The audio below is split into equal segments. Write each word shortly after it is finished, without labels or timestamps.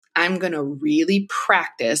I'm going to really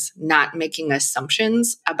practice not making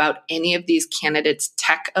assumptions about any of these candidates'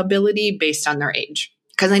 tech ability based on their age.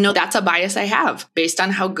 Because I know that's a bias I have based on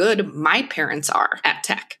how good my parents are at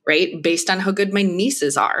tech, right? Based on how good my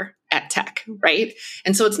nieces are at tech, right?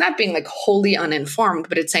 And so it's not being like wholly uninformed,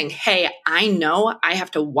 but it's saying, hey, I know I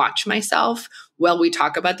have to watch myself while we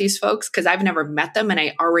talk about these folks because I've never met them and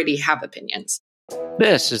I already have opinions.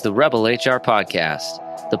 This is the Rebel HR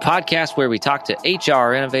Podcast, the podcast where we talk to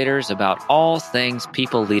HR innovators about all things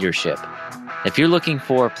people leadership. If you're looking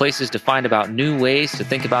for places to find about new ways to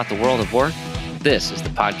think about the world of work, this is the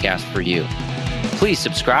podcast for you. Please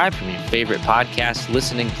subscribe from your favorite podcast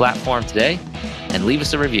listening platform today and leave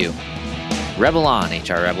us a review. Rebel on,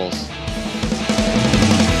 HR Rebels.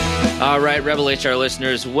 All right, Rebel HR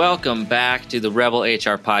listeners, welcome back to the Rebel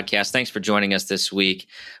HR Podcast. Thanks for joining us this week.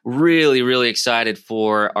 Really excited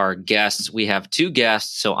for our guests. We have two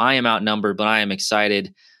guests, so I am outnumbered, but I am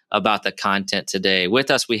excited about the content today. With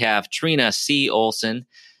us, we have Trina C. Olson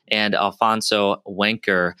and Alfonso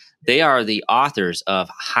Wenker. They are the authors of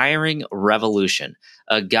Hiring Revolution,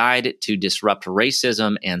 a guide to disrupt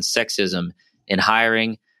racism and sexism in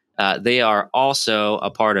hiring. They are also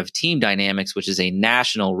a part of Team Dynamics, which is a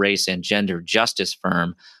national race and gender justice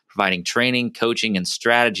firm providing training, coaching, and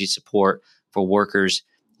strategy support for workers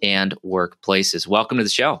and workplaces. Welcome to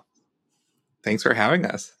the show. Thanks for having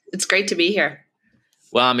us. It's great to be here.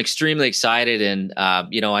 Well, I'm extremely excited, and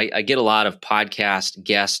I get a lot of podcast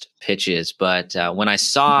guest pitches, but when I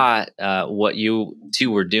saw what you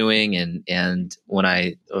two were doing, and when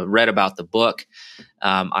I read about the book,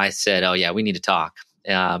 I said, "Oh yeah, we need to talk,"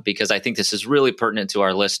 because I think this is really pertinent to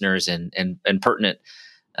our listeners and pertinent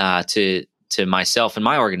to myself and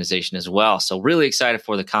my organization as well. So, really excited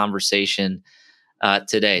for the conversation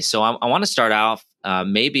today. So, I want to start off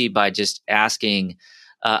maybe by just asking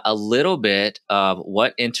a little bit of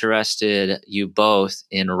what interested you both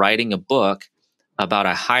in writing a book about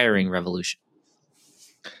a hiring revolution.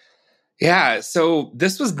 Yeah, so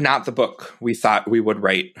this was not the book we thought we would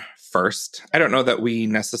write first. I don't know that we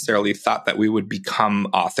necessarily thought that we would become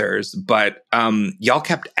authors, but y'all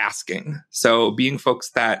kept asking. So being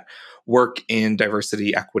folks that work in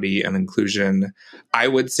diversity, equity, and inclusion, I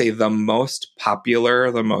would say the most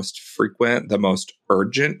popular, the most frequent, the most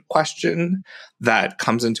urgent question that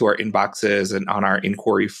comes into our inboxes and on our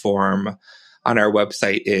inquiry form on our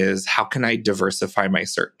website is, how can I diversify my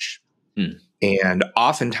search? And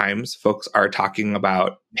oftentimes folks are talking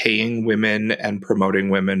about paying women and promoting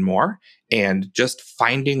women more and just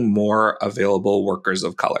finding more available workers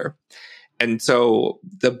of color. And so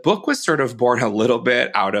the book was sort of born a little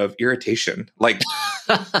bit out of irritation. Like,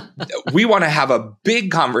 we want to have a big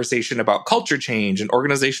conversation about culture change and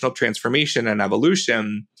organizational transformation and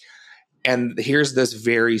evolution. And here's this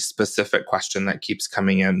very specific question that keeps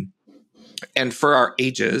coming in. And for our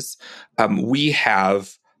ages, we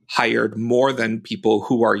have hired more than people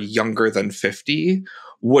who are younger than 50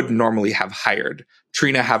 would normally have hired.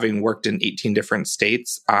 Trina having worked in 18 different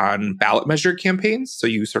states on ballot measure campaigns. So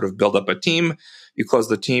you sort of build up a team, you close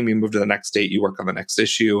the team, you move to the next state, you work on the next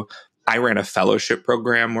issue. I ran a fellowship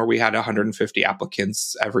program where we had 150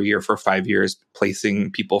 applicants every year for 5 years,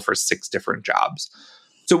 placing people for 6 different jobs.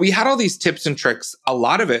 So we had all these tips and tricks, a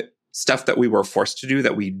lot of it stuff that we were forced to do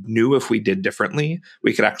that we knew if we did differently,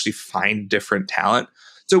 we could actually find different talent.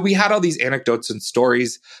 So we had all these anecdotes and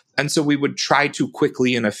stories. And so we would try to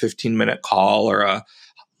quickly in a 15-minute call or a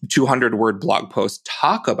 200-word blog post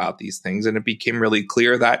talk about these things. And it became really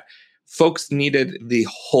clear that folks needed the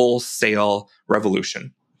wholesale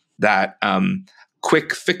revolution, that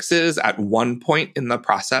quick fixes at one point in the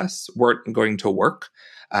process weren't going to work,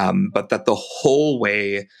 but that the whole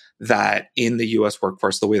way that in the US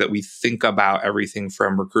workforce, the way that we think about everything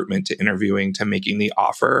from recruitment to interviewing to making the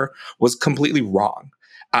offer was completely wrong.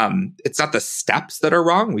 It's not the steps that are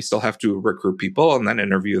wrong. We still have to recruit people and then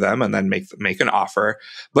interview them and then make an offer,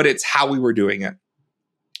 but it's how we were doing it.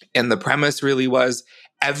 And the premise really was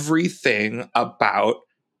everything about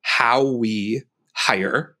how we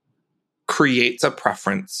hire creates a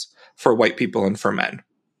preference for white people and for men.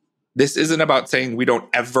 This isn't about saying we don't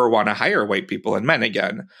ever want to hire white people and men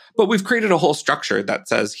again, but we've created a whole structure that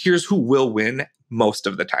says, here's who will win most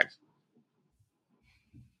of the time.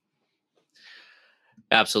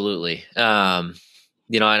 Absolutely. And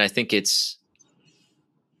I think it's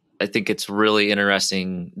really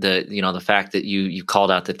interesting that, the fact that you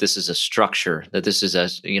called out that this is a structure, that this is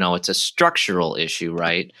it's a structural issue,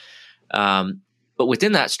 right? But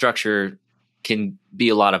within that structure can be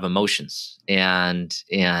a lot of emotions and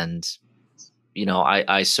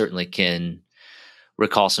I certainly can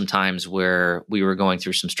recall some times where we were going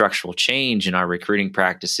through some structural change in our recruiting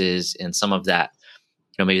practices, and some of that,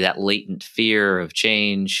 maybe that latent fear of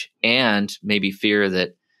change, and maybe fear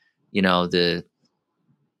that, the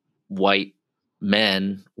white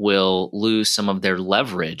men will lose some of their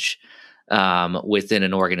leverage within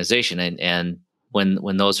an organization. And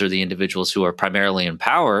when those are the individuals who are primarily in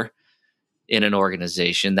power in an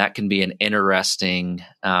organization, that can be an interesting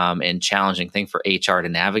and challenging thing for HR to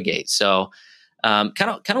navigate. So kind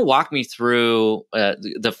of walk me through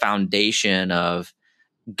the foundation of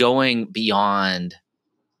going beyond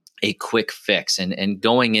a quick fix and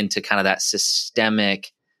going into kind of that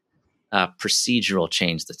systemic procedural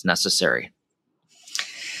change that's necessary.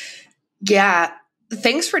 Yeah.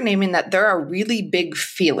 Thanks for naming that. There are really big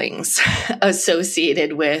feelings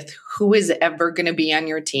associated with who is ever going to be on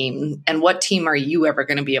your team and what team are you ever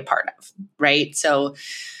going to be a part of, right? So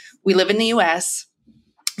we live in the US.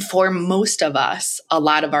 For most of us, a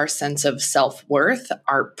lot of our sense of self-worth,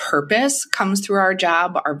 our purpose comes through our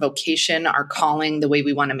job, our vocation, our calling, the way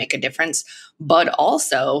we want to make a difference, but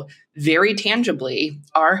also very tangibly,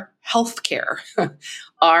 our healthcare,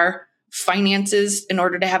 our finances in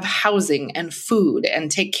order to have housing and food and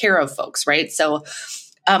take care of folks, right? So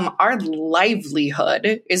our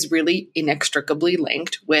livelihood is really inextricably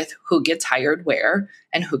linked with who gets hired where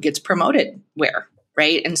and who gets promoted where,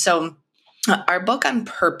 right? And so our book on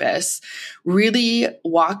purpose really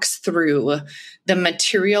walks through the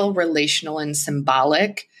material, relational, and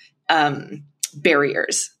symbolic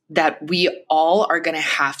barriers that we all are going to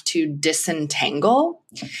have to disentangle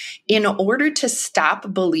in order to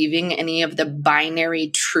stop believing any of the binary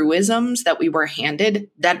truisms that we were handed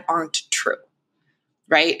that aren't true,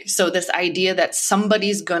 right? So this idea that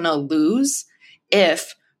somebody's going to lose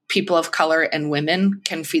if people of color and women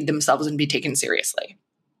can feed themselves and be taken seriously.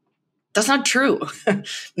 That's not true.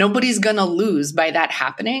 Nobody's going to lose by that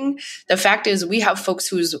happening. The fact is we have folks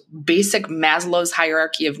whose basic Maslow's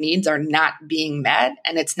hierarchy of needs are not being met.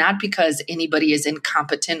 And it's not because anybody is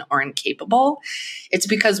incompetent or incapable. It's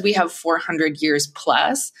because we have 400 years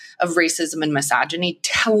plus of racism and misogyny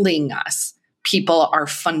telling us people are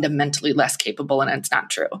fundamentally less capable, and it's not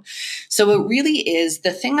true. So it really is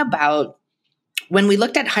the thing about when we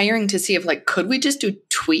looked at hiring to see if could we just do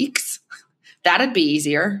tweaks? That'd be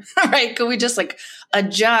easier, right? Could we just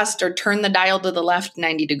adjust or turn the dial to the left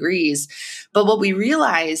 90 degrees? But what we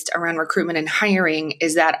realized around recruitment and hiring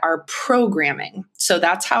is that our programming, so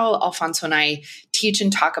that's how Alfonso and I teach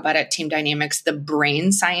and talk about at Team Dynamics, the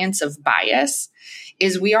brain science of bias,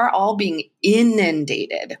 is we are all being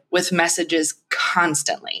inundated with messages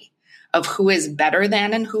constantly of who is better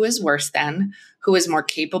than and who is worse than, who is more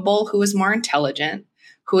capable, who is more intelligent,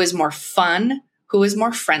 who is more fun, who is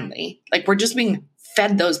more friendly. We're just being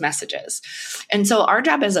fed those messages. And so our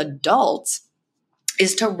job as adults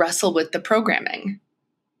is to wrestle with the programming,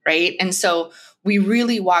 right? And so we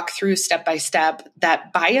really walk through step by step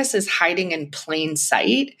that bias is hiding in plain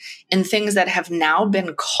sight in things that have now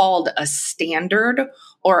been called a standard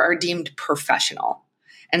or are deemed professional.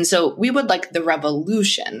 And so we would like the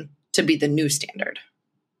revolution to be the new standard.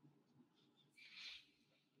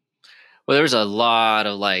 Well, there's a lot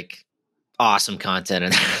of awesome content in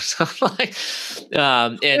there. So we've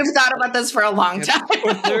thought about this for a long time.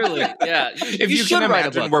 Clearly, yeah. If you can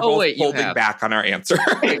imagine, we're both holding back on our answer.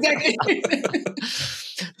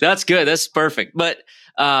 That's good. That's perfect. But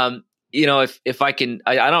if I can,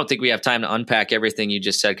 I don't think we have time to unpack everything you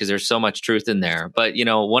just said because there's so much truth in there. But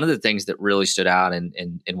one of the things that really stood out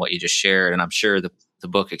in what you just shared, and I'm sure the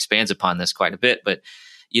book expands upon this quite a bit, but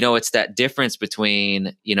it's that difference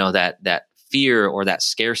between that fear or that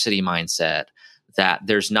scarcity mindset that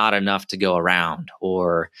there's not enough to go around,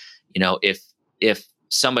 or if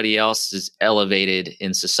somebody else is elevated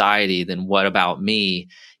in society, then what about me?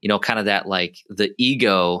 Kind of that the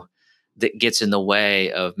ego that gets in the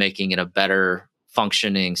way of making it a better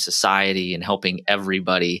functioning society and helping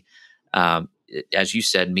everybody, as you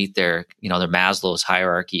said, meet their Maslow's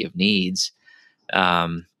hierarchy of needs.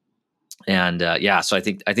 So I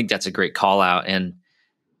think that's a great call out. And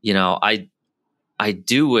I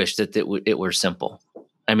do wish that it were simple.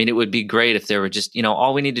 I mean, it would be great if there were just,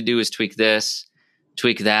 all we need to do is tweak this,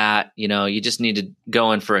 tweak that. You just need to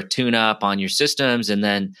go in for a tune-up on your systems and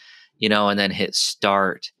then hit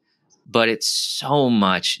start. But it's so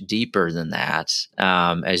much deeper than that,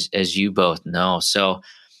 as you both know. So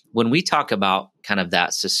when we talk about kind of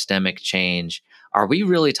that systemic change, are we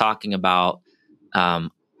really talking about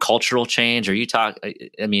cultural change?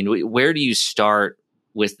 Where do you start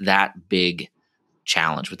with that big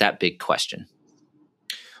challenge, with that big question?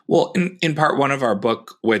 Well, in part one of our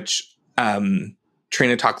book, which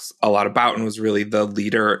Trina talks a lot about and was really the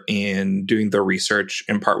leader in doing the research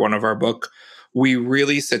in part 1 of our book, we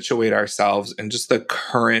really situate ourselves in just the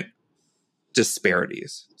current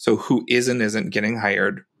disparities. So who is and isn't getting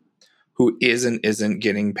hired, who is and isn't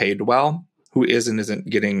getting paid well, who is and isn't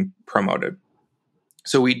getting promoted.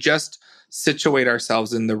 So we just situate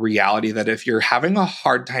ourselves in the reality that if you're having a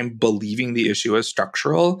hard time believing the issue is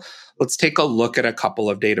structural, let's take a look at a couple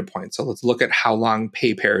of data points. So let's look at how long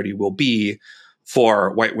pay parity will be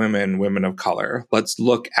for white women, women of color. Let's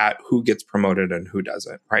look at who gets promoted and who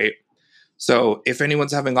doesn't, right? So if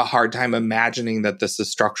anyone's having a hard time imagining that this is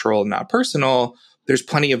structural and not personal, there's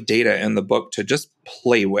plenty of data in the book to just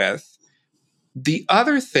play with. The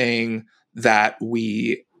other thing that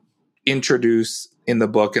we introduce in the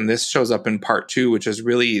book, and this shows up in part 2, which is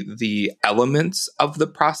really the elements of the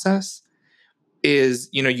process, is,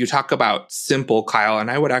 you talk about simple, Kyle, and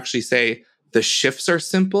I would actually say the shifts are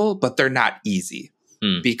simple, but they're not easy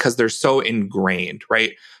because they're so ingrained,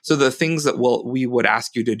 right? So the things that we would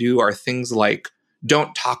ask you to do are things like,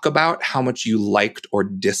 don't talk about how much you liked or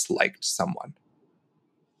disliked someone,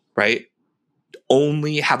 right?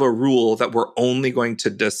 Only have a rule that we're only going to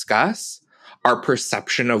discuss our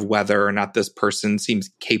perception of whether or not this person seems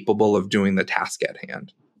capable of doing the task at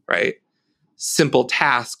hand, right? Simple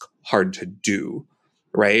task, hard to do,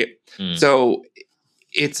 right? So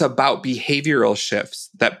it's about behavioral shifts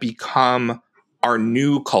that become our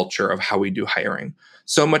new culture of how we do hiring.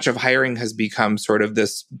 So much of hiring has become sort of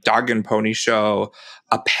this dog and pony show,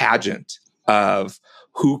 a pageant of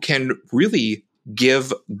who can really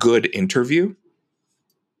give good interview,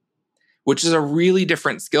 which is a really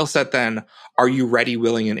different skill set than, are you ready,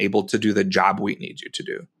 willing, and able to do the job we need you to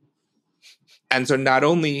do? And so not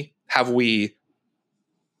only have we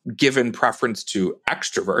given preference to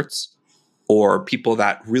extroverts or people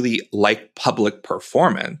that really like public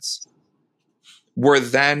performance, we're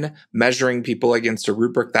then measuring people against a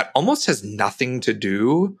rubric that almost has nothing to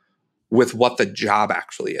do with what the job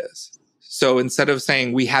actually is. So instead of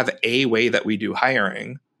saying we have a way that we do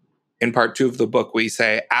hiring, in part 2 of the book, we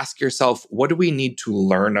say, ask yourself, what do we need to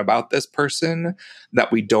learn about this person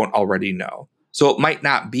that we don't already know? So it might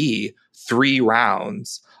not be 3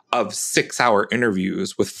 rounds of 6-hour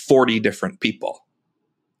interviews with 40 different people.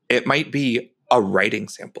 It might be a writing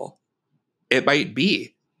sample. It might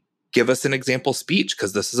be, give us an example speech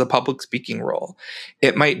because this is a public speaking role.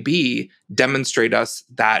 It might be demonstrate to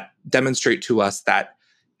us that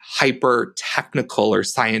hyper technical or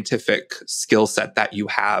scientific skill set that you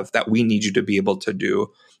have that we need you to be able to do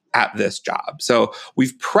at this job. So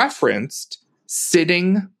we've preferenced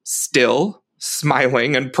sitting still,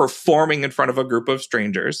 smiling, and performing in front of a group of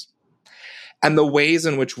strangers. And the ways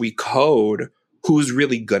in which we code who's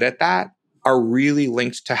really good at that are really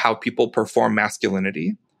linked to how people perform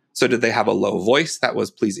masculinity. So did they have a low voice that was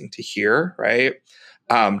pleasing to hear, right?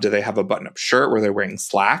 Do they have a button-up shirt? Were they wearing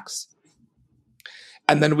slacks?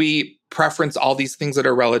 And then we preference all these things that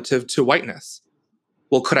are relative to whiteness.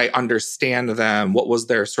 Well, could I understand them? What was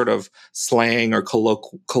their sort of slang or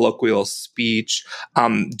colloquial speech?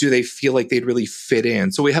 Do they feel like they'd really fit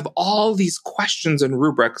in? So we have all these questions and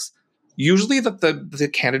rubrics, usually that the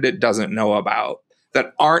candidate doesn't know about,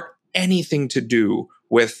 that aren't anything to do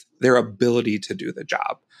with their ability to do the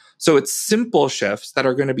job. So it's simple shifts that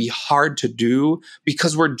are going to be hard to do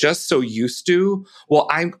because we're just so used to, well,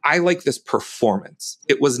 I like this performance.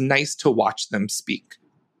 It was nice to watch them speak.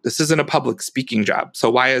 This isn't a public speaking job.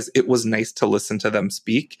 So why is it was nice to listen to them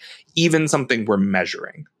speak, even something we're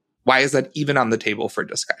measuring? Why is that even on the table for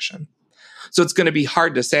discussion? So it's going to be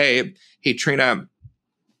hard to say, hey, Trina,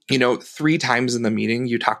 3 times in the meeting,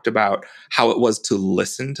 you talked about how it was to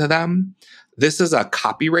listen to them. This is a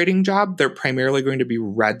copywriting job. They're primarily going to be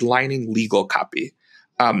redlining legal copy.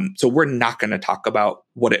 So we're not going to talk about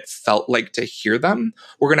what it felt like to hear them.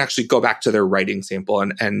 We're going to actually go back to their writing sample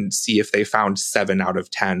and see if they found 7 out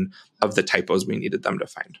of 10 of the typos we needed them to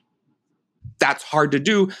find. That's hard to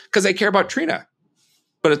do because I care about Trina,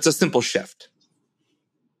 but it's a simple shift.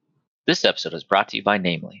 This episode is brought to you by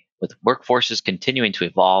Namely. With workforces continuing to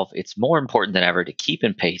evolve, it's more important than ever to keep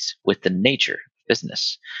in pace with the nature of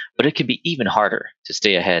business. But it can be even harder to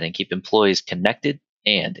stay ahead and keep employees connected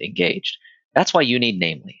and engaged. That's why you need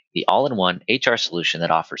Namely, the all-in-one HR solution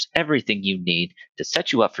that offers everything you need to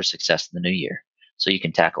set you up for success in the new year, so you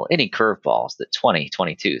can tackle any curveballs that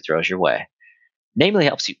 2022 throws your way. Namely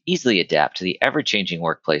helps you easily adapt to the ever-changing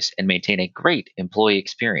workplace and maintain a great employee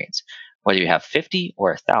experience, whether you have 50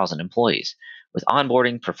 or 1,000 employees, with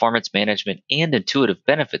onboarding, performance management, and intuitive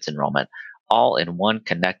benefits enrollment, all in one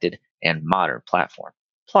connected and modern platform.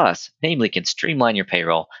 Plus, Namely can streamline your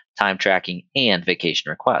payroll, time tracking, and vacation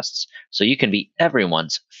requests, so you can be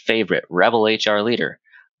everyone's favorite Rebel HR leader,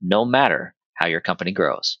 no matter how your company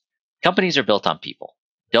grows. Companies are built on people.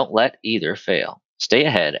 Don't let either fail. Stay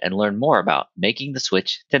ahead and learn more about making the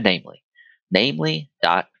switch to Namely.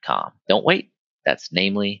 Namely.com. Don't wait. That's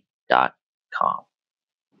Namely.com.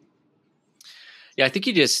 Yeah, I think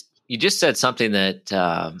you just said something that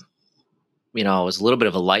was a little bit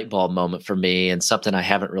of a light bulb moment for me, and something I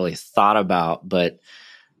haven't really thought about. But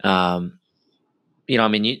you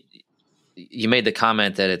made the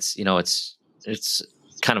comment that it's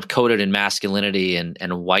kind of coded in masculinity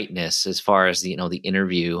and whiteness as far as the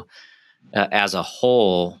interview as a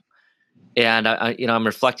whole. And I'm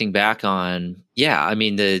reflecting back on, you're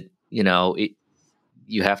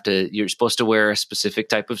supposed to wear a specific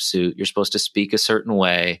type of suit. You're supposed to speak a certain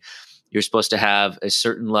way. You're supposed to have a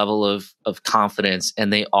certain level of confidence,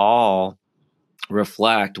 and they all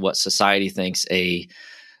reflect what society thinks a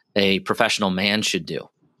professional man should do.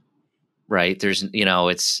 Right. There's,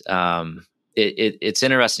 it's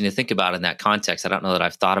interesting to think about in that context. I don't know that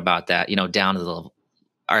I've thought about that, down to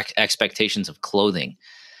our expectations of clothing.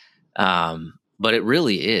 But it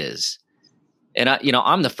really is. And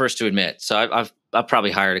I'm the first to admit, so I've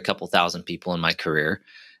probably hired a couple thousand people in my career.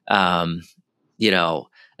 An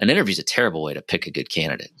interview is a terrible way to pick a good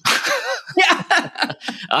candidate. Yeah.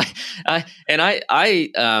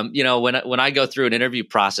 When I go through an interview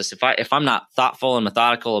process, if I'm not thoughtful and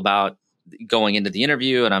methodical about going into the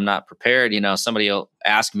interview and I'm not prepared, somebody will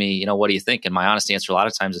ask me, what do you think? And my honest answer a lot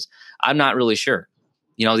of times is, I'm not really sure.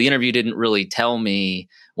 The interview didn't really tell me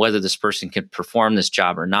whether this person could perform this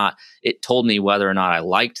job or not. It told me whether or not I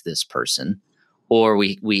liked this person, or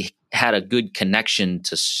we had a good connection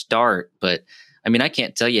to start. But I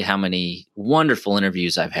can't tell you how many wonderful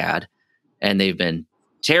interviews I've had, and they've been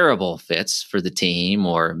terrible fits for the team,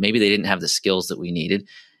 or maybe they didn't have the skills that we needed.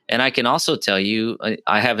 And I can also tell you,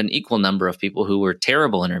 I have an equal number of people who were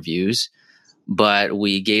terrible interviews, but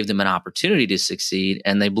we gave them an opportunity to succeed,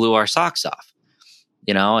 and they blew our socks off.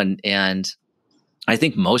 And I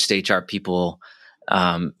think most HR people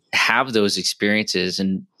have those experiences.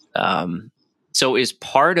 And so is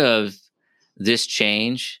part of this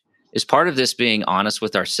change, is part of this being honest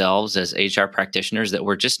with ourselves as HR practitioners, that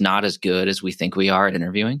we're just not as good as we think we are at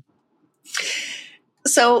interviewing?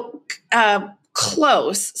 So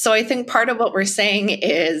close. So I think part of what we're saying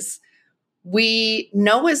is we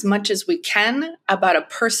know as much as we can about a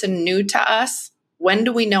person new to us. When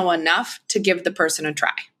do we know enough to give the person a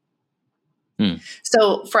try?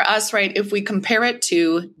 So for us, right, if we compare it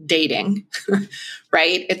to dating,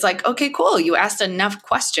 right, it's like, okay, cool. You asked enough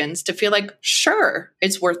questions to feel like, sure,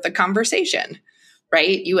 it's worth the conversation,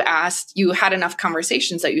 right? You had enough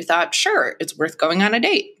conversations that you thought, sure, it's worth going on a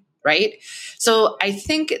date, right? So I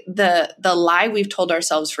think the lie we've told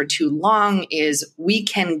ourselves for too long is we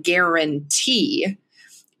can guarantee,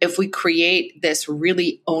 if we create this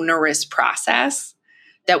really onerous process,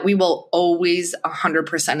 that we will always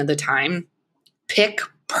 100% of the time pick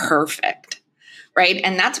perfect, right?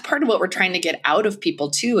 And that's part of what we're trying to get out of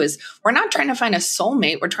people too, is we're not trying to find a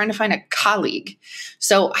soulmate, we're trying to find a colleague.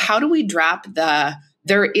 So how do we drop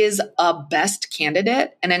there is a best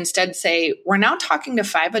candidate, and instead say, we're now talking to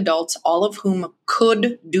 5 adults, all of whom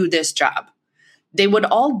could do this job. They would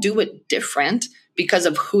all do it different because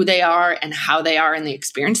of who they are and how they are and the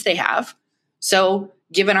experience they have. So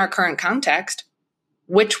given our current context,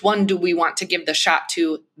 which one do we want to give the shot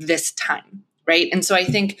to this time, right? And so I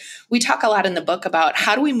think we talk a lot in the book about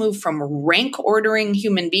how do we move from rank ordering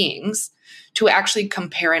human beings to actually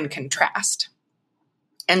compare and contrast.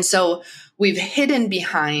 And so we've hidden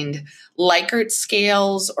behind Likert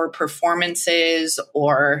scales or performances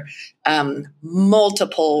or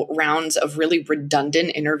multiple rounds of really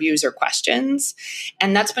redundant interviews or questions.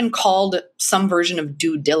 And that's been called some version of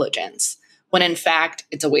due diligence, when in fact,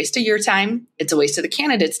 it's a waste of your time. It's a waste of the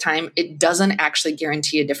candidate's time. It doesn't actually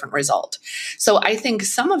guarantee a different result. So I think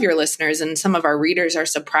some of your listeners and some of our readers are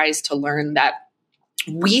surprised to learn that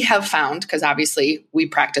we have found, because obviously we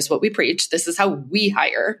practice what we preach, this is how we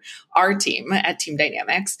hire our team at Team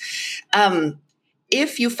Dynamics.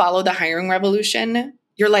 If you follow the hiring revolution,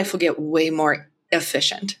 your life will get way more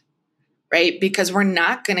efficient, right? Because we're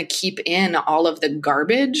not going to keep in all of the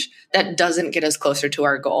garbage that doesn't get us closer to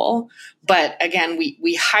our goal. But again,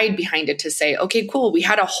 we hide behind it to say, okay, cool, we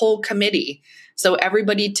had a whole committee. So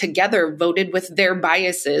everybody together voted with their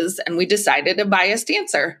biases and we decided a biased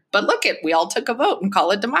answer. But look we all took a vote and call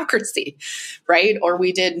it democracy, right? Or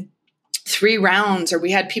we did 3 rounds, or we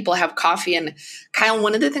had people have coffee. And Kyle,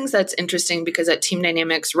 one of the things that's interesting, because at Team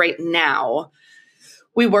Dynamics right now,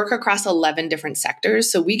 We work across 11 different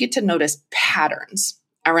sectors, so we get to notice patterns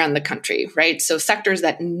around the country, right? So sectors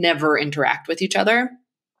that never interact with each other.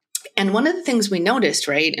 And one of the things we noticed,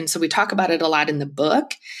 right, and so we talk about it a lot in the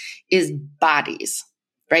book, is bodies,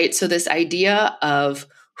 right? So this idea of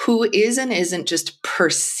who is and isn't just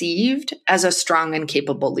perceived as a strong and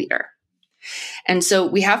capable leader. And so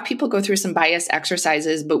we have people go through some bias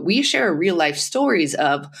exercises, but we share real life stories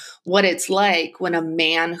of what it's like when a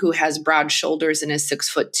man who has broad shoulders and is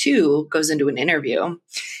 6'2" goes into an interview,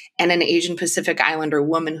 and an Asian Pacific Islander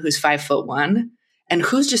woman who's 5'1" and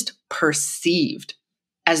who's just perceived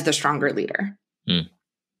as the stronger leader. Mm.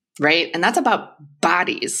 Right? And that's about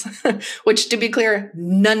bodies, which, to be clear,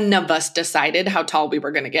 none of us decided how tall we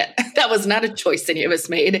were going to get. That was not a choice any of us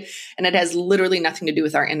made. And it has literally nothing to do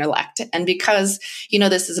with our intellect. And because,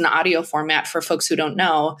 this is an audio format for folks who don't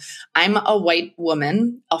know, I'm a white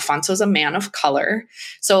woman. Alfonso's a man of color.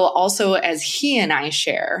 So also, as he and I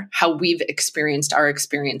share how we've experienced our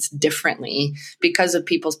experience differently because of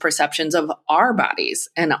people's perceptions of our bodies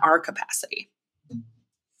and our capacity.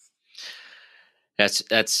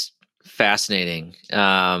 That's fascinating.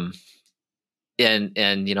 And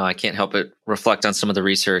I can't help but reflect on some of the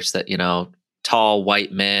research that, tall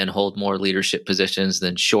white men hold more leadership positions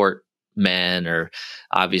than short men, or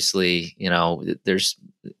obviously, there's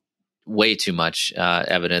way too much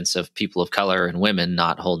evidence of people of color and women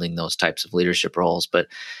not holding those types of leadership roles. But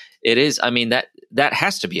it is, that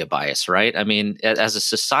has to be a bias, right? As a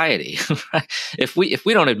society, if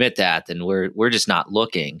we don't admit that, then we're just not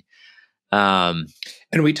looking.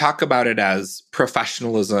 And we talk about it as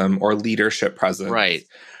professionalism or leadership presence. Right.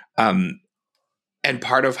 And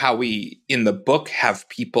part of how we, in the book, have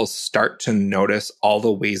people start to notice all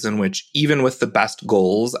the ways in which, even with the best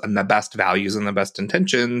goals and the best values and the best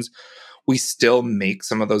intentions, we still make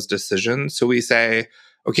some of those decisions. So we say,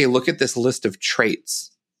 okay, look at this list of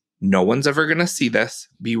traits. No one's ever going to see this.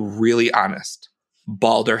 Be really honest.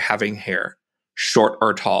 Bald or having hair, short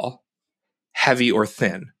or tall, heavy or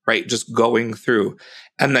thin, right? Just going through,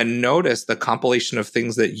 and then notice the compilation of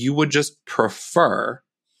things that you would just prefer,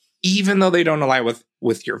 even though they don't align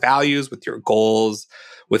with your values, with your goals,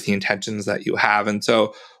 with the intentions that you have. And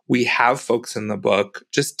so we have folks in the book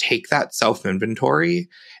just take that self-inventory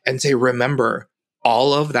and say, remember,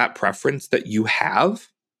 all of that preference that you have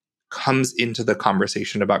comes into the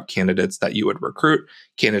conversation about candidates that you would recruit,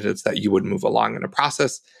 candidates that you would move along in a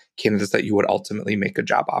process, candidates that you would ultimately make a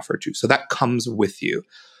job offer to. So that comes with you.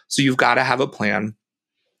 So you've got to have a plan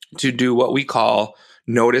to do what we call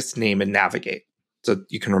notice, name, and navigate. So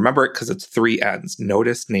you can remember it because it's 3 N's: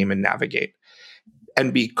 notice, name, and navigate.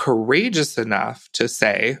 And be courageous enough to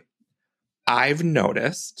say, I've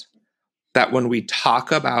noticed that when we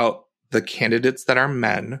talk about the candidates that are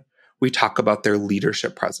men, we talk about their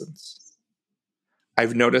leadership presence.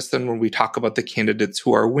 I've noticed that when we talk about the candidates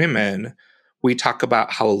who are women, we talk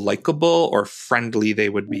about how likable or friendly they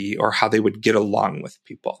would be or how they would get along with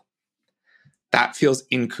people. That feels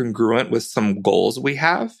incongruent with some goals we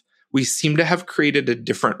have. We seem to have created a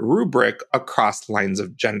different rubric across lines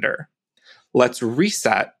of gender. Let's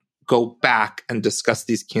reset, go back and discuss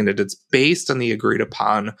these candidates based on the agreed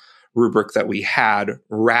upon rubric that we had,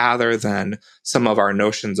 rather than some of our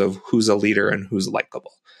notions of who's a leader and who's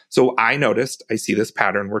likable. So I see this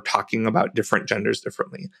pattern. We're talking about different genders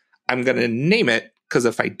differently. I'm going to name it, because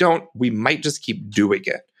if I don't, we might just keep doing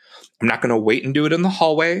it. I'm not going to wait and do it in the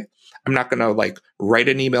hallway. I'm not going to write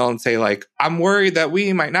an email and say I'm worried that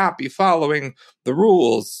we might not be following the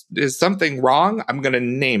rules. Is something wrong? I'm going to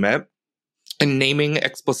name it. And naming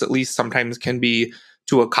explicitly sometimes can be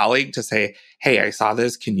to a colleague to say, hey, I saw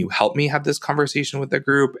this. Can you help me have this conversation with the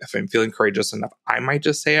group? If I'm feeling courageous enough, I might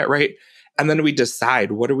just say it, right? And then we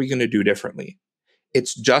decide, what are we going to do differently?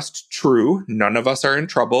 It's just true. None of us are in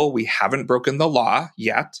trouble. We haven't broken the law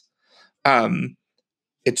yet.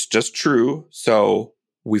 It's just true. So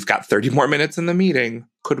we've got 30 more minutes in the meeting.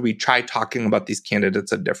 Could we try talking about these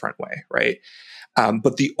candidates a different way, right?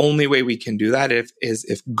 But the only way we can do that is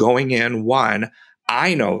if going in, 1,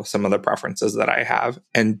 I know some of the preferences that I have,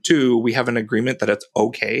 and 2, we have an agreement that it's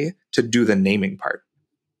okay to do the naming part.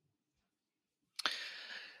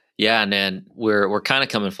 Yeah, and then we're kind of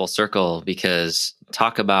coming full circle, because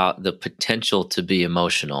talk about the potential to be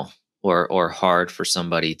emotional or hard for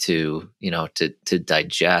somebody to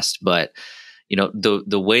digest. But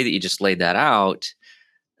the way that you just laid that out,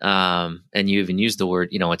 and you even used the word,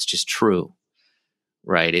 it's just true,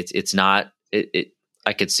 right? It's not.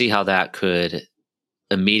 I could see how that could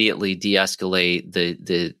immediately de-escalate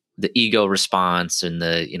the ego response and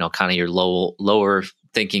the kind of your lower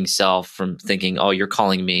thinking self from thinking, oh, you're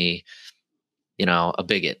calling me, a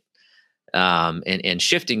bigot. and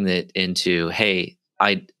shifting it into, hey,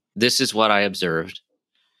 this is what I observed.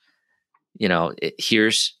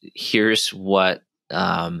 Here's what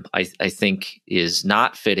I think is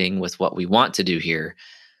not fitting with what we want to do here,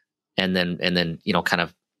 and then kind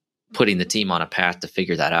of putting the team on a path to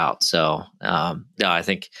figure that out. So no, I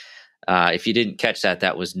think if you didn't catch that,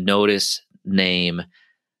 that was notice, name,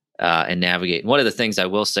 and navigate. And one of the things I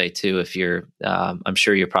will say too, if you're, I'm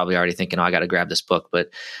sure you're probably already thinking, oh, I got to grab this book.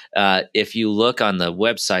 But if you look on the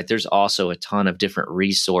website, there's also a ton of different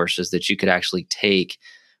resources that you could actually take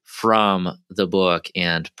from the book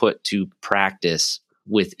and put to practice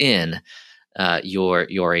within your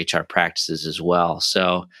HR practices as well.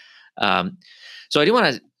 So I do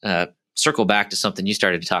want to circle back to something you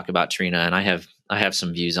started to talk about, Trina, and I have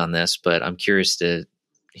some views on this, but I'm curious to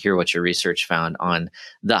hear what your research found on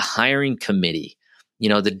the hiring committee,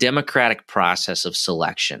 the democratic process of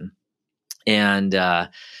selection, and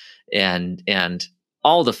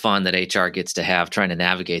all the fun that HR gets to have trying to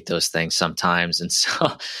navigate those things sometimes. And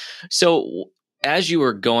so as you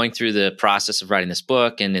were going through the process of writing this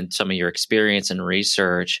book and in some of your experience and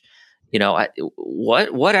research,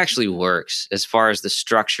 what actually works as far as the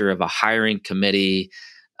structure of a hiring committee,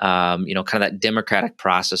 kind of that democratic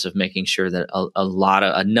process of making sure that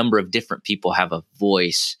a number of different people have a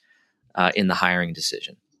voice in the hiring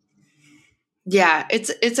decision? Yeah,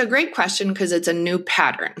 it's a great question because it's a new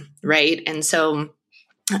pattern, right? And so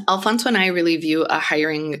Alfonso and I really view a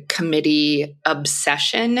hiring committee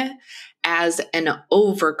obsession as an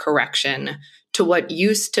overcorrection to what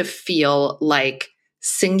used to feel like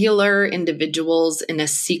singular individuals in a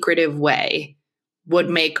secretive way would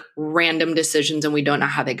make random decisions and we don't know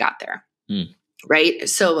how they got there. Right?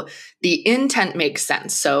 So the intent makes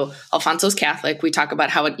sense. So Alfonso's Catholic. We talk about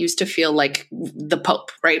how it used to feel like the Pope,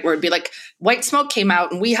 right? Where it'd be like white smoke came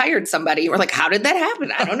out and we hired somebody. We're like, how did that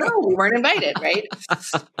happen? I don't know. We weren't invited, right?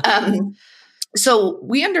 So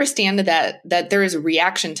we understand that there is a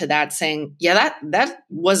reaction to that saying, yeah, that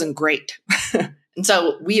wasn't great. And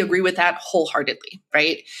so we agree with that wholeheartedly,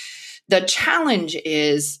 right? The challenge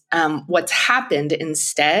is what's happened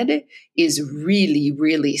instead is really,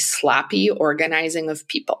 really sloppy organizing of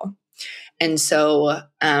people. And so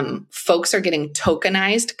folks are getting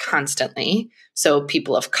tokenized constantly. So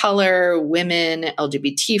people of color, women,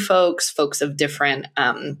 LGBT folks of different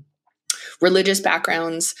religious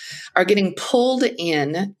backgrounds are getting pulled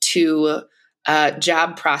in to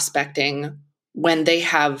job prospecting when they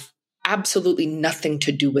have absolutely nothing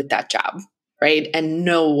to do with that job. Right? And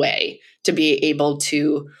no way to be able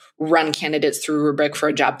to run candidates through a rubric for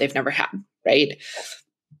a job they've never had, right?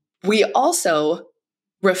 We also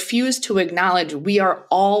refuse to acknowledge we are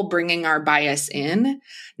all bringing our bias in.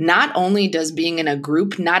 Not only does being in a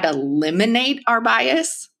group not eliminate our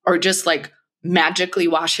bias or just like magically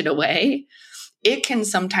wash it away, it can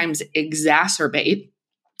sometimes exacerbate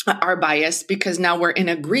our bias because now we're in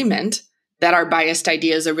agreement that our biased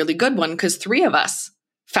idea is a really good one because 3 of us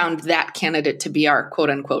found that candidate to be our quote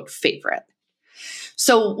unquote favorite.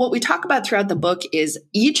 So what we talk about throughout the book is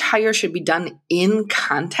each hire should be done in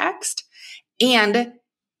context and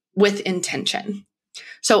with intention.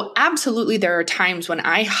 So absolutely there are times when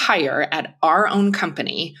I hire at our own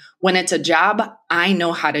company when it's a job I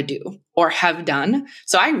know how to do or have done.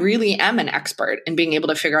 So I really am an expert in being able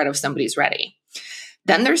to figure out if somebody's ready.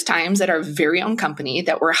 Then there's times at our very own company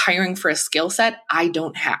that we're hiring for a skill set I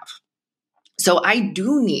don't have. So I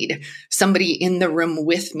do need somebody in the room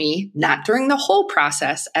with me, not during the whole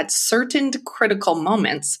process, at certain critical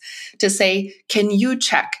moments to say, can you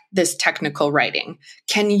check this technical writing?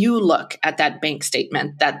 Can you look at that bank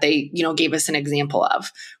statement that they, gave us an example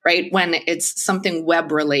of, right? When it's something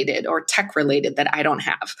web related or tech related that I don't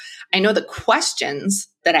have. I know the questions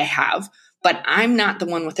that I have, but I'm not the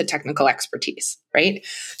one with the technical expertise, right?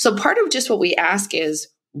 So part of just what we ask is,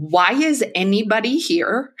 why is anybody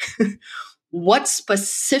here? What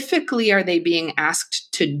specifically are they being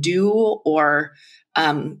asked to do or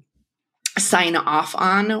sign off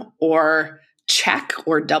on or check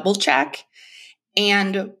or double check?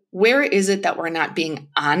 And where is it that we're not being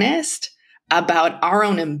honest about our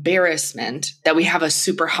own embarrassment that we have a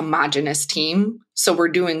super homogenous team? So we're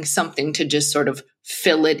doing something to just sort of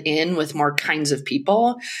fill it in with more kinds of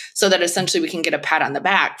people so that essentially we can get a pat on the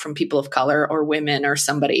back from people of color or women or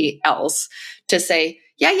somebody else to say,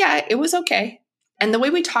 yeah, it was okay. And the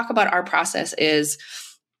way we talk about our process is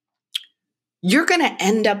you're going to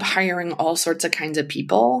end up hiring all sorts of kinds of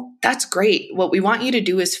people. That's great. What we want you to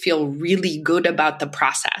do is feel really good about the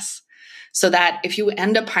process so that if you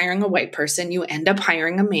end up hiring a white person, you end up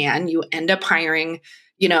hiring a man, you end up hiring,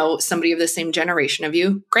 somebody of the same generation of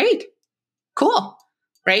you. Great. Cool.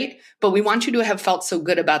 right? But we want you to have felt so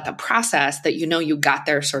good about the process that you know you got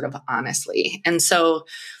there sort of honestly. And so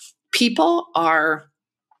people are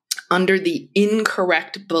under the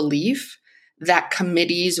incorrect belief that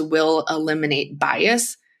committees will eliminate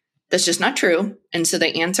bias. That's just not true. And so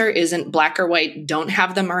the answer isn't black or white, don't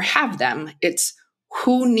have them or have them. It's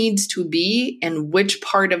who needs to be in which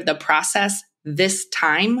part of the process this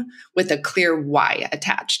time with a clear why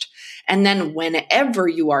attached. And then whenever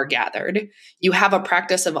you are gathered, you have a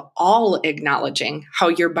practice of all acknowledging how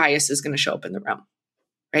your bias is going to show up in the room.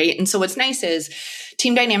 Right. And so what's nice is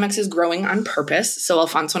team dynamics is growing on purpose. So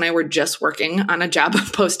Alfonso and I were just working on a job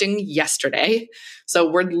posting yesterday. So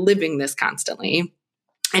we're living this constantly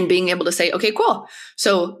and being able to say, okay, cool.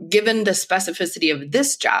 So given the specificity of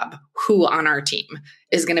this job, who on our team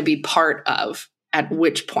is going to be part of at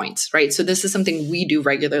which points, right? So this is something we do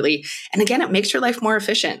regularly. And again, it makes your life more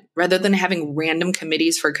efficient rather than having random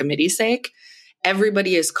committees for committee's sake.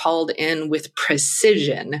 Everybody is called in with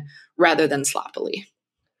precision rather than sloppily.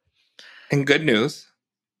 And good news,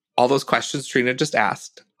 all those questions Trina just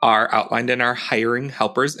asked are outlined in our Hiring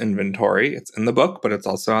Helpers inventory. It's in the book, but it's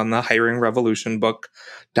also on the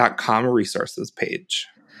hiringrevolutionbook.com resources page.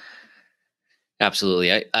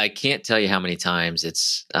 Absolutely. I can't tell you how many times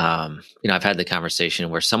it's, I've had the conversation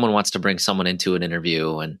where someone wants to bring someone into an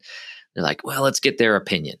interview and they're like, well, let's get their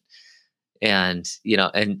opinion. And,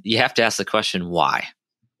 and you have to ask the question, why?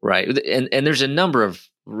 Right. And there's a number of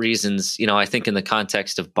reasons, I think in the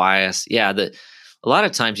context of bias, a lot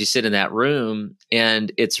of times you sit in that room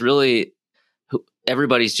and it's really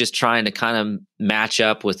everybody's just trying to kind of match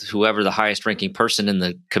up with whoever the highest ranking person in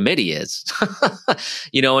the committee is,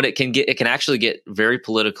 and it can actually get very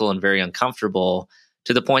political and very uncomfortable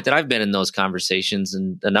to the point that I've been in those conversations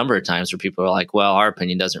and a number of times where people are like, well, our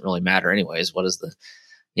opinion doesn't really matter anyways. What does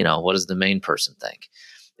the main person think?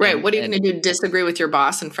 Right. What are you going to do? Disagree with your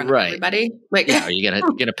boss in front of everybody? Are you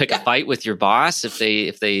gonna pick a fight with your boss if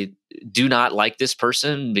they do not like this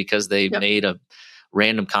person because they made a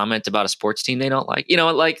random comment about a sports team they don't like?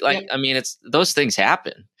 I mean, it's those things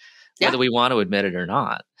happen whether we want to admit it or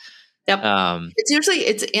not. Yep.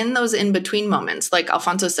 It's in those in between moments, like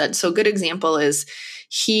Alfonso said. So a good example is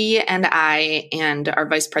he and I and our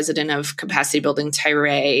vice president of capacity building,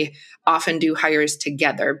 Tyree, often do hires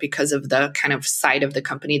together because of the kind of side of the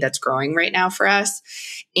company that's growing right now for us.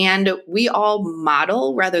 And we all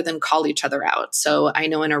model rather than call each other out. So I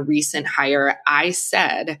know in a recent hire, I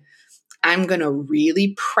said, I'm going to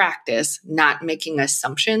really practice not making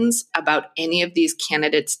assumptions about any of these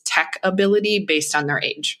candidates' tech ability based on their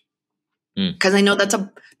age. Because I know that's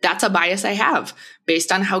a bias I have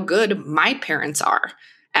based on how good my parents are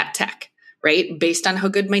at tech, right? Based on how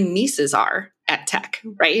good my nieces are at tech,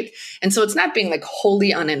 right? And so it's not being like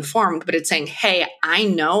wholly uninformed, but it's saying, hey, I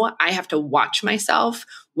know I have to watch myself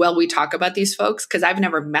while we talk about these folks because I've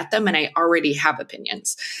never met them and I already have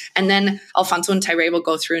opinions. And then Alfonso and Tyree will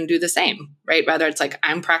go through and do the same, right? Rather it's like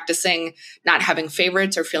I'm practicing not having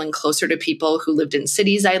favorites or feeling closer to people who lived in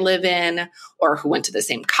cities I live in or who went to the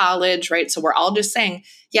same college, right? So we're all just saying,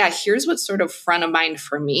 yeah, here's what's sort of front of mind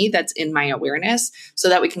for me that's in my awareness so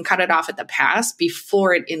that we can cut it off at the pass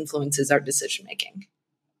before it influences our decision making.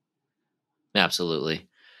 Absolutely.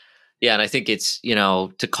 Yeah. And I think it's,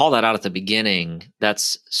 to call that out at the beginning,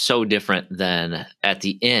 that's so different than at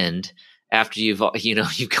the end after you've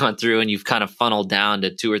gone through and you've kind of funneled down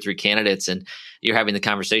to 2 or 3 candidates and you're having the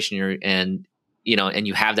conversation and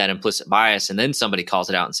you have that implicit bias. And then somebody calls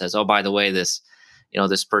it out and says, oh, by the way, this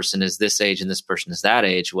person is this age and this person is that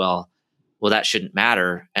age. Well, that shouldn't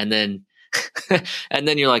matter. And then, and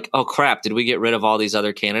then you're like, oh crap, did we get rid of all these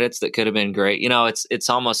other candidates that could have been great? It's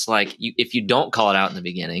almost like if you don't call it out in the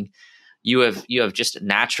beginning, you have just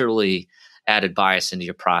naturally added bias into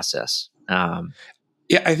your process.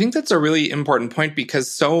 Yeah, I think that's a really important point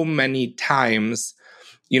because so many times,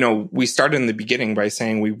 we started in the beginning by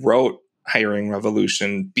saying we wrote Hiring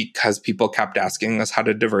Revolution because people kept asking us how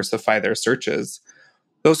to diversify their searches.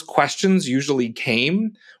 Those questions usually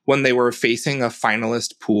came when they were facing a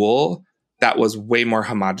finalist pool that was way more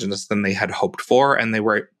homogenous than they had hoped for. And they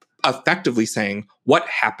were effectively saying, what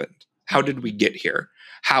happened? How did we get here?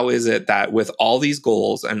 How is it that with all these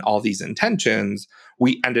goals and all these intentions,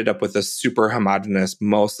 we ended up with a super homogenous,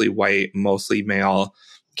 mostly white, mostly male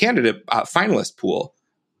candidate finalist pool?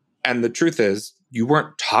 And the truth is, you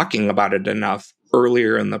weren't talking about it enough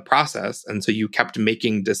earlier in the process. And so you kept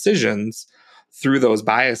making decisions through those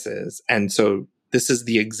biases. And so this is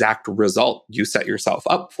the exact result you set yourself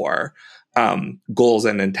up for. Goals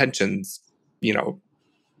and intentions,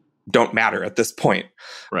 don't matter at this point.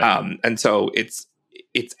 Right. And so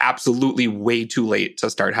it's absolutely way too late to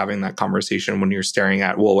start having that conversation when you're staring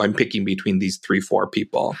at, well, I'm picking between these 3-4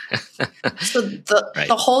 people. So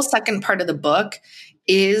the whole second part of the book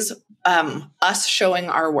is us showing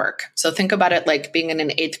our work. So think about it like being in an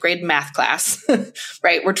 8th grade math class,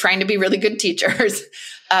 right? We're trying to be really good teachers.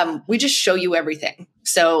 We just show you everything.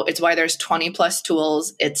 So it's why there's 20 plus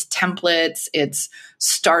tools. It's templates, it's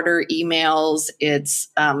starter emails, it's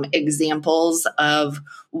examples of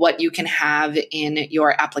what you can have in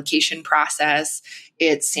your application process.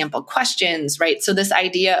 It's sample questions, right? So this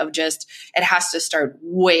idea of just, it has to start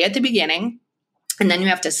way at the beginning. And then you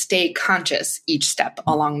have to stay conscious each step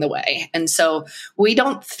along the way. And so we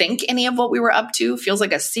don't think any of what we were up to feels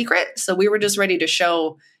like a secret. So we were just ready to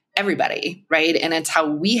show everybody, right? And it's how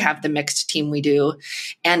we have the mixed team we do.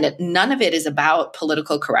 And none of it is about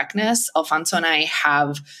political correctness. Alfonso and I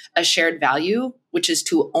have a shared value, which is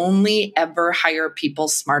to only ever hire people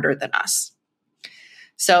smarter than us.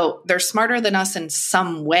 So they're smarter than us in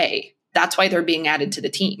some way. That's why they're being added to the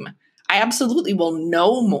team. I absolutely will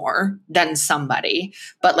know more than somebody,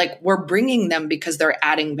 but like we're bringing them because they're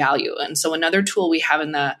adding value. And so another tool we have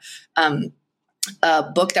in the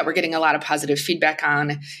book that we're getting a lot of positive feedback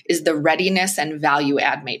on is the readiness and value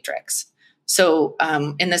add matrix. So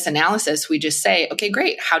in this analysis, we just say, okay,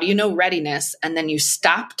 great. How do you know readiness? And then you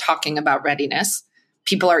stop talking about readiness.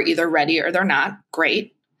 People are either ready or they're not.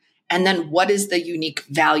 Great. And then what is the unique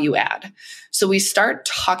value add? So we start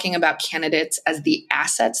talking about candidates as the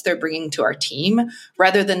assets they're bringing to our team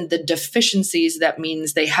rather than the deficiencies that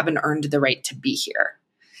means they haven't earned the right to be here.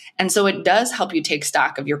 And so it does help you take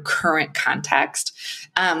stock of your current context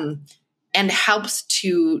and helps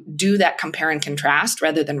to do that compare and contrast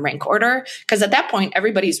rather than rank order. Because at that point,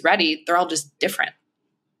 everybody's ready. They're all just different.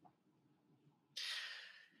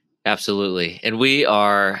 Absolutely. And we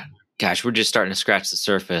are... Gosh, we're just starting to scratch the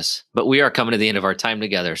surface, but we are coming to the end of our time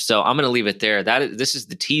together. So I'm going to leave it there. This is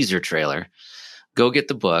the teaser trailer. Go get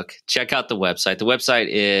the book. Check out the website. The website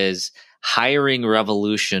is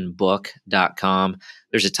hiringrevolutionbook.com.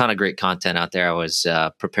 There's a ton of great content out there. I was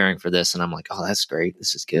preparing for this and I'm like, oh, that's great.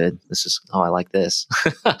 This is good. I like this.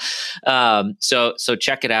 So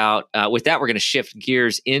check it out. With that, we're going to shift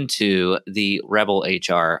gears into the Rebel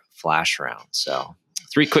HR Flash Round. So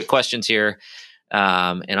 3 quick questions here.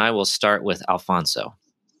 And I will start with Alfonso.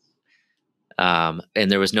 And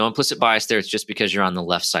there was no implicit bias there. It's just because you're on the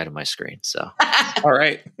left side of my screen. So, all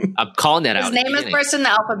right. I'm calling that out. His name is first in the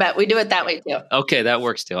alphabet. We do it that way too. Okay, that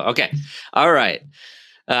works too. Okay. All right.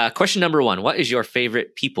 Question number 1. What is your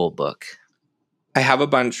favorite people book? I have a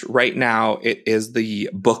bunch right now. It is the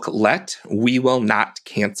booklet, We Will Not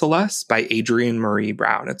Cancel Us by Adrienne Marie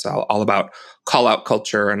Brown. It's all about call-out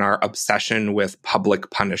culture and our obsession with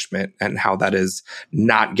public punishment and how that is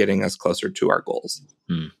not getting us closer to our goals.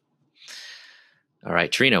 All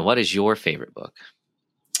right, Trina, what is your favorite book?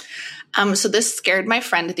 So this scared my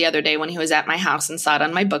friend the other day when he was at my house and saw it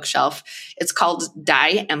on my bookshelf. It's called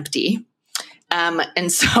Die Empty.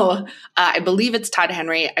 And so I believe it's Todd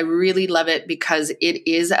Henry. I really love it because it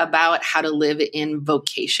is about how to live in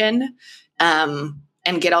vocation and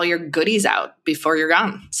get all your goodies out before you're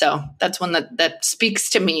gone. So that's one that speaks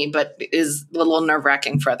to me, but is a little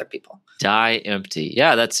nerve-wracking for other people. Die Empty.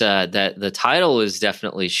 Yeah, that's that. The title is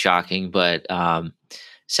definitely shocking, but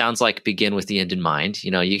sounds like begin with the end in mind.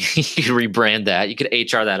 You know, you could rebrand that. You could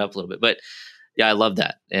HR that up a little bit, but yeah, I love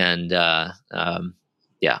that. And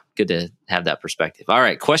yeah, good to have that perspective. All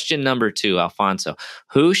right. Question number 2, Alfonso.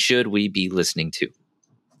 Who should we be listening to?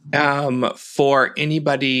 For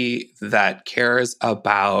anybody that cares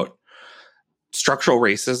about structural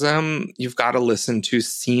racism, you've got to listen to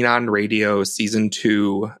Seen on Radio Season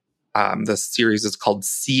 2. The series is called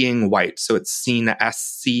Seeing White. So it's Seen,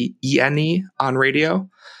 SCENE on radio.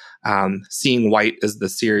 Seeing White is the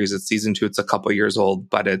series. It's season 2. It's a couple years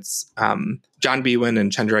old, but it's John Biewen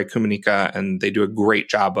and Chandrai Kumanika, and they do a great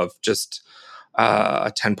job of just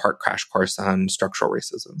a 10-part crash course on structural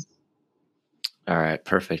racism. All right,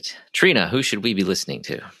 perfect. Trina, who should we be listening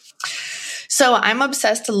to? So I'm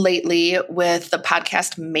obsessed lately with the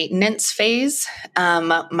podcast Maintenance Phase.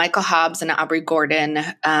 Michael Hobbs and Aubrey Gordon,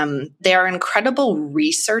 they are incredible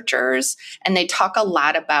researchers and they talk a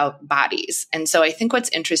lot about bodies. And so I think what's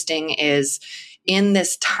interesting is in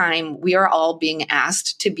this time, we are all being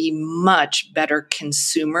asked to be much better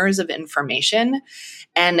consumers of information.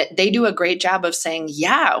 And they do a great job of saying,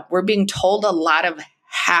 yeah, we're being told a lot of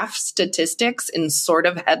half statistics in sort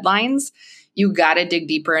of headlines. You got to dig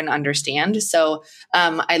deeper and understand. So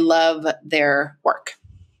I love their work.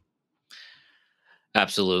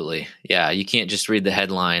 Absolutely. Yeah. You can't just read the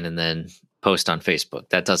headline and then post on Facebook.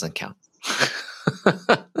 That doesn't count.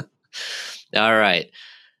 All right.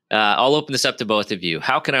 I'll open this up to both of you.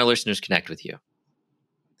 How can our listeners connect with you?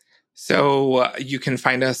 So you can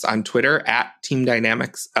find us on Twitter at Team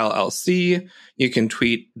Dynamics LLC. You can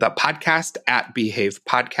tweet the podcast at Behave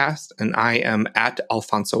Podcast, and I am at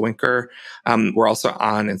Alfonso Wenker. We're also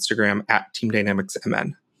on Instagram at Team Dynamics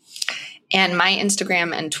MN. And my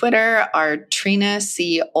Instagram and Twitter are Trina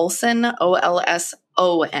C. Olson,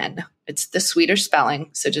 Olson. It's the sweeter spelling.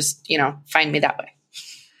 So just, find me that way.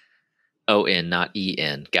 O-N, not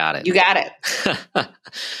E-N. Got it. You got it.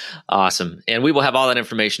 Awesome. And we will have all that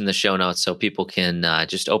information in the show notes so people can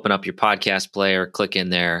just open up your podcast player, click in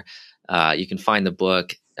there. You can find the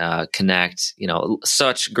book, connect,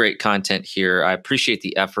 such great content here. I appreciate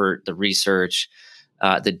the effort, the research,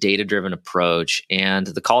 the data-driven approach, and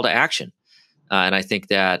the call to action. And I think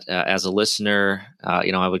that as a listener,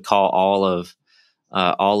 I would call all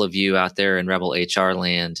of you out there in Rebel HR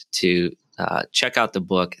land to check out the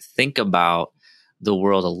book, think about the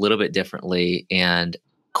world a little bit differently, and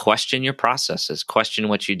question your processes, question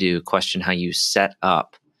what you do, question how you set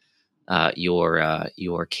up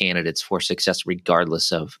your candidates for success,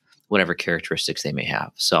 regardless of whatever characteristics they may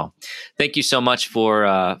have. So thank you so much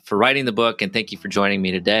for writing the book, and thank you for joining me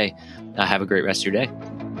today. Have a great rest of your day.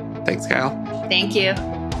 Thanks, Kyle. Thank you.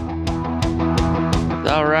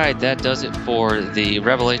 All right, that does it for the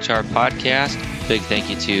Rebel HR podcast. Big thank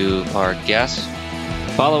you to our guests.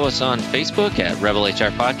 Follow us on Facebook at Rebel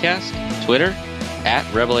HR Podcast, Twitter at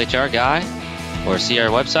Rebel HR Guy, or see our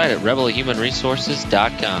website at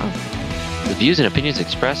rebelhumanresources.com. The views and opinions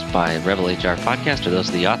expressed by Rebel HR Podcast are those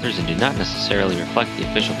of the authors and do not necessarily reflect the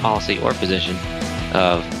official policy or position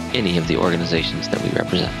of any of the organizations that we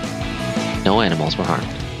represent. No animals were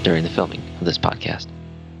harmed during the filming of this podcast.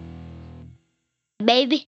 Baby.